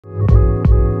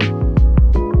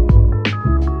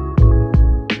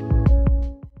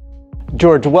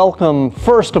George, welcome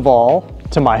first of all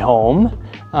to my home.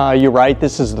 You're right,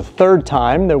 this is the third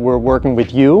time that we're working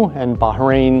with you and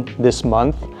Bahrain This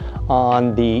Month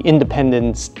on the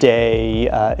Independence Day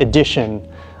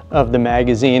edition of the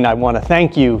magazine. I want to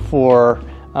thank you for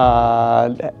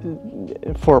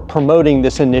promoting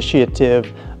this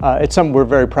initiative. It's something we're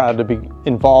very proud to be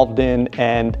involved in,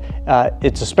 and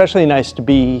it's especially nice to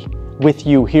be with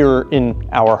you here in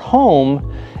our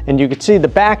home. And you can see the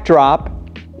backdrop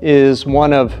is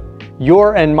one of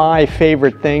your and my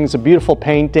favorite things, a beautiful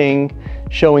painting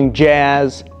showing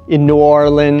jazz in New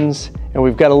Orleans. And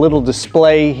we've got a little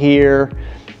display here.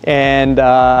 And,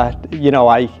 you know,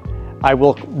 I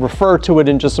will refer to it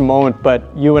in just a moment,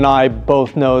 but you and I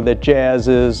both know that jazz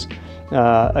is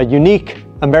a unique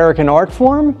American art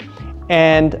form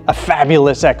and a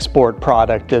fabulous export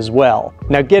product as well.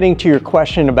 Now, getting to your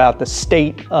question about the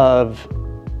state of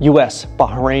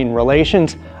U.S.-Bahrain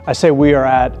relations, I say we are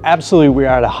at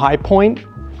a high point,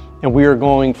 and we are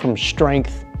going from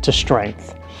strength to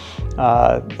strength.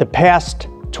 The past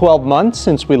 12 months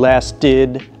since we last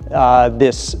did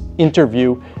this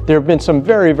interview, there have been some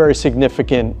very, very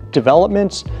significant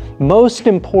developments. Most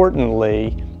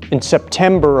importantly, in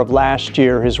September of last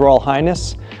year, His Royal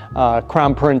Highness,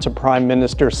 Crown Prince and Prime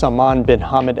Minister Salman bin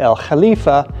Hamad Al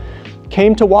Khalifa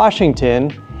came to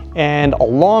Washington and,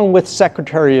 along with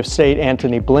Secretary of State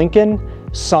Antony Blinken,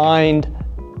 signed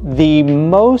the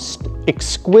most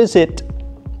exquisite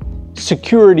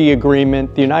security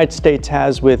agreement the United States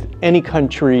has with any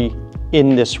country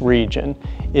in this region.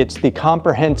 It's the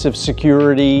Comprehensive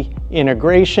Security,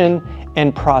 Integration,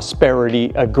 and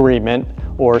Prosperity Agreement,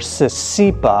 or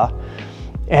CSIPA.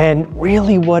 And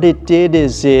really what it did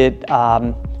is it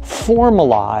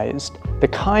formalized the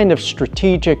kind of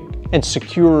strategic and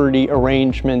security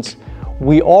arrangements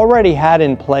we already had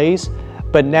in place,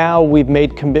 but now we've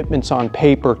made commitments on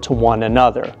paper to one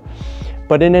another.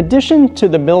 But in addition to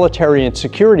the military and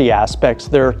security aspects,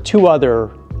 there are two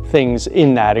other things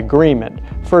in that agreement.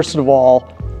 First of all,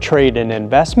 trade and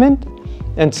investment,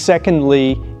 and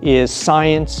secondly is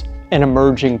science and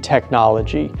emerging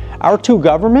technology. Our two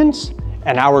governments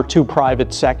and our two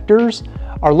private sectors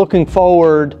are looking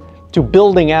forward to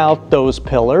building out those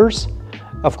pillars.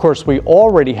 Of course, we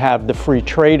already have the free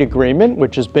trade agreement,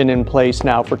 which has been in place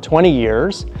now for 20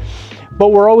 years, but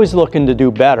we're always looking to do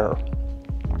better.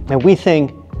 And we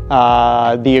think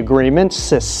the agreement,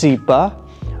 CSIPA,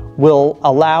 will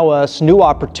allow us new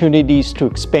opportunities to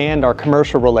expand our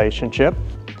commercial relationship.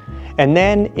 And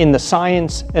then in the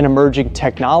science and emerging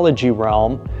technology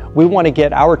realm, we want to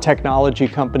get our technology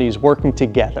companies working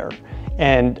together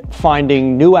and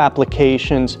finding new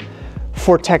applications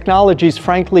for technologies,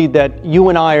 frankly, that you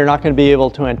and I are not going to be able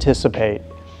to anticipate.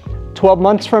 12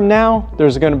 months from now,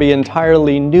 there's going to be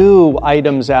entirely new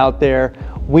items out there.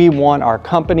 We want our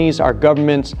companies, our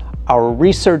governments, our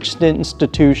research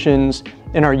institutions,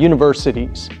 and our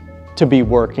universities to be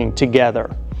working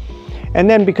together. And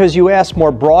then, because you asked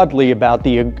more broadly about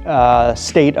the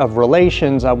state of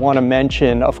relations, I want to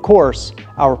mention, of course,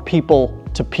 our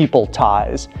people-to-people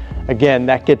ties. Again,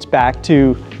 that gets back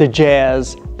to the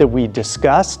jazz that we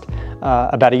discussed.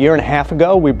 About a year and a half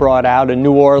ago, we brought out a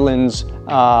New Orleans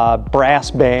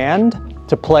brass band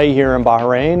to play here in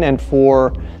Bahrain. And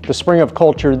for the Spring of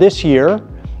Culture this year,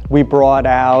 we brought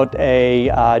out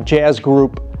a jazz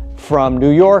group from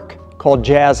New York called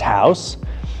Jazz House.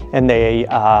 And they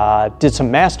did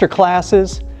some master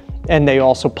classes, and they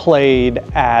also played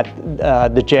at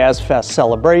the Jazz Fest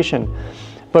celebration.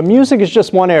 But music is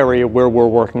just one area where we're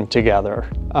working together.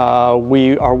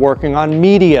 We are working on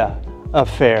media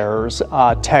affairs,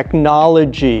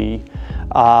 technology,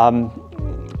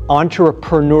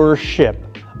 entrepreneurship,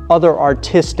 other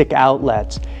artistic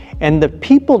outlets. And the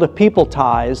people-to-people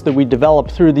ties that we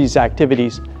develop through these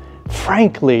activities,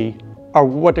 frankly, are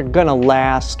what are going to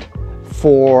last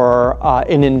for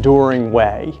an enduring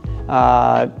way.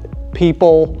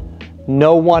 People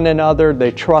know one another, they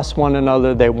trust one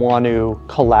another, they want to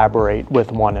collaborate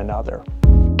with one another.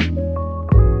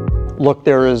 Look,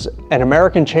 there is an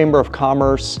American Chamber of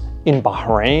Commerce in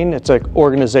Bahrain. It's an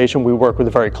organization we work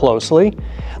with very closely.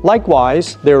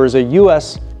 Likewise, there is a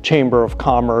U.S. Chamber of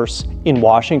Commerce in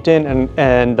Washington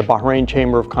and the Bahrain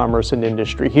Chamber of Commerce and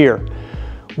Industry here.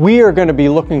 We are going to be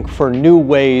looking for new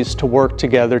ways to work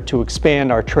together to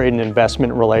expand our trade and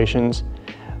investment relations.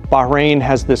 Bahrain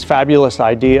has this fabulous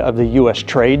idea of the U.S.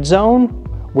 trade zone.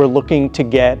 We're looking to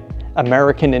get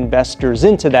American investors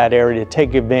into that area to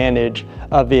take advantage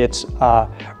of its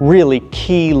really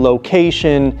key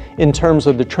location in terms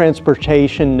of the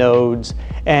transportation nodes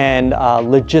and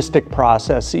logistic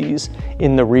processes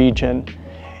in the region.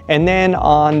 And then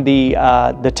on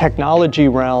the technology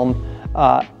realm,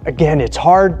 again, it's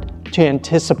hard to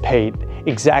anticipate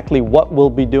exactly what we'll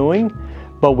be doing,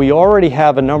 but we already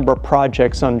have a number of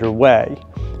projects underway.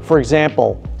 For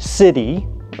example, Citi,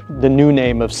 the new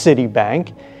name of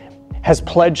Citibank, has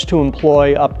pledged to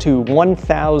employ up to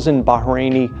 1,000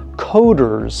 Bahraini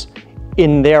coders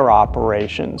in their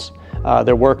operations.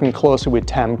 They're working closely with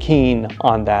Tamkeen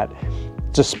on that.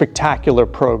 It's a spectacular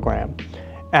program.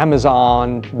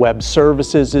 Amazon Web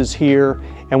Services is here,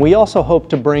 and we also hope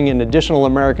to bring in additional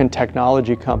American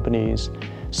technology companies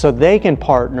so they can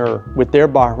partner with their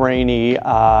Bahraini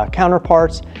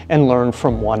counterparts and learn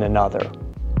from one another.